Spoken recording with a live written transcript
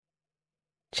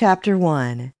Chapter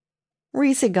 1.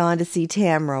 Reese had gone to see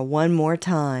Tamara one more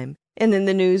time, and then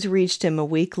the news reached him a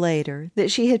week later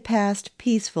that she had passed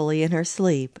peacefully in her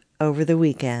sleep over the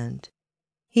weekend.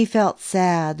 He felt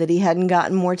sad that he hadn't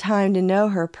gotten more time to know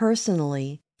her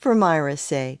personally, for Myra's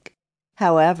sake.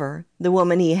 However, the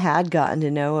woman he had gotten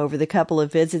to know over the couple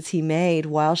of visits he made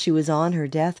while she was on her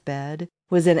deathbed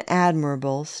was an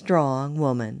admirable, strong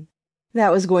woman.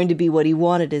 That was going to be what he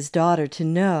wanted his daughter to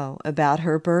know about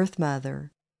her birth mother.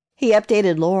 He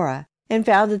updated Laura and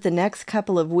found that the next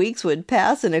couple of weeks would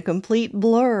pass in a complete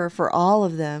blur for all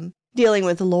of them, dealing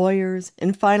with lawyers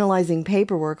and finalizing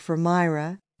paperwork for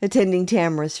Myra, attending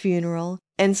Tamara's funeral,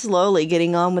 and slowly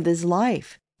getting on with his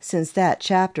life, since that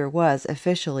chapter was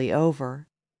officially over.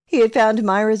 He had found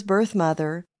Myra's birth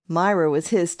mother. Myra was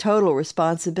his total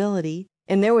responsibility,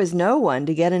 and there was no one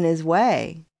to get in his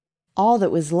way. All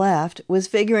that was left was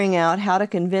figuring out how to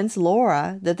convince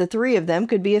Laura that the three of them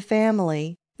could be a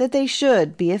family, that they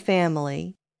should be a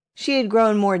family. She had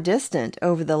grown more distant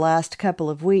over the last couple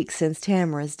of weeks since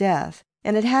Tamara's death,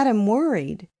 and it had him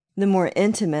worried. The more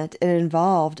intimate and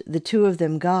involved the two of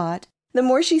them got, the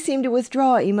more she seemed to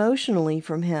withdraw emotionally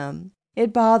from him.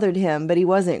 It bothered him, but he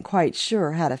wasn't quite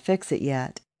sure how to fix it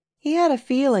yet. He had a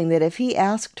feeling that if he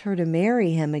asked her to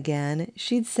marry him again,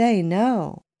 she'd say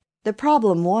no. The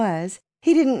problem was,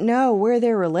 he didn't know where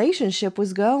their relationship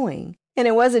was going, and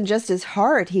it wasn't just his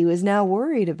heart he was now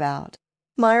worried about.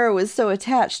 Myra was so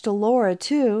attached to Laura,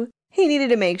 too. He needed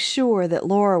to make sure that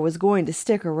Laura was going to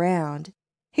stick around.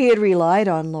 He had relied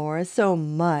on Laura so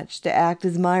much to act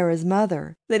as Myra's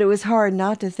mother that it was hard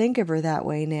not to think of her that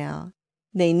way now.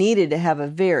 They needed to have a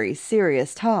very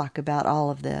serious talk about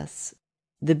all of this.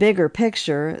 The bigger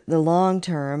picture, the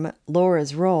long-term,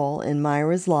 Laura's role in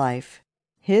Myra's life.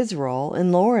 His role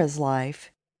in Laura's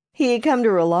life. He had come to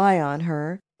rely on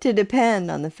her, to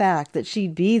depend on the fact that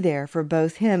she'd be there for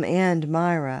both him and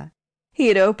Myra. He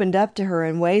had opened up to her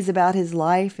in ways about his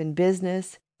life and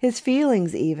business, his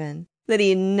feelings even, that he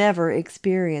had never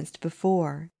experienced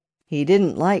before. He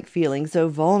didn't like feeling so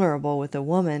vulnerable with a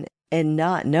woman and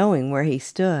not knowing where he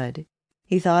stood.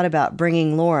 He thought about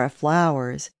bringing Laura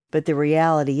flowers, but the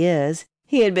reality is,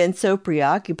 he had been so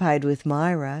preoccupied with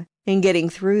Myra and getting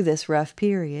through this rough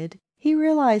period, he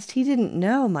realized he didn't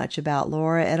know much about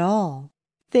Laura at all.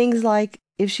 Things like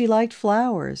if she liked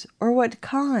flowers, or what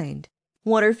kind,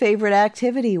 what her favorite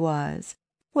activity was,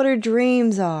 what her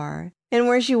dreams are, and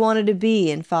where she wanted to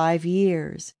be in 5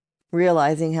 years.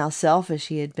 Realizing how selfish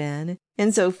he had been,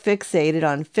 and so fixated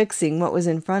on fixing what was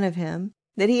in front of him,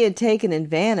 that he had taken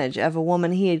advantage of a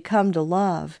woman he had come to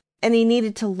love, and he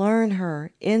needed to learn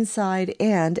her inside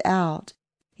and out.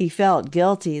 He felt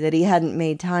guilty that he hadn't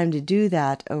made time to do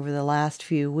that over the last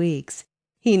few weeks.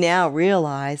 He now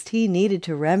realized he needed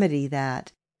to remedy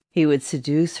that. He would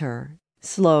seduce her,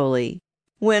 slowly,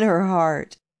 win her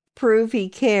heart, prove he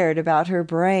cared about her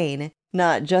brain,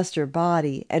 not just her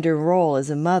body and her role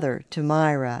as a mother to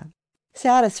Myra.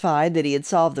 Satisfied that he had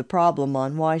solved the problem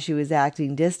on why she was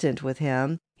acting distant with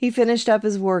him, he finished up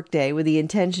his workday with the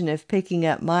intention of picking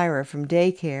up Myra from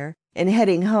daycare and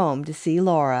heading home to see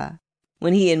Laura.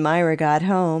 When he and Myra got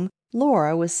home,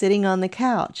 Laura was sitting on the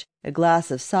couch, a glass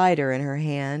of cider in her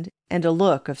hand, and a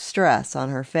look of stress on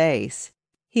her face.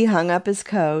 He hung up his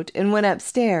coat and went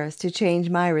upstairs to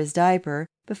change Myra's diaper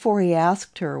before he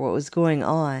asked her what was going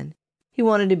on. He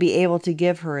wanted to be able to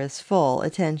give her his full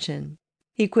attention.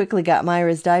 He quickly got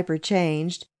Myra's diaper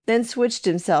changed, then switched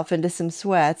himself into some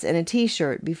sweats and a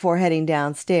t-shirt before heading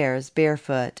downstairs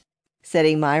barefoot.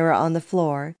 Setting Myra on the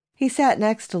floor, he sat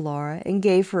next to Laura and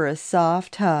gave her a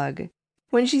soft hug.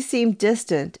 When she seemed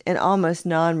distant and almost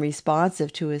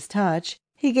non-responsive to his touch,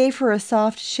 he gave her a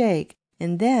soft shake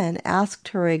and then asked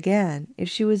her again if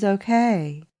she was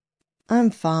okay. "I'm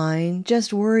fine,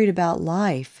 just worried about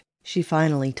life," she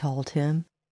finally told him.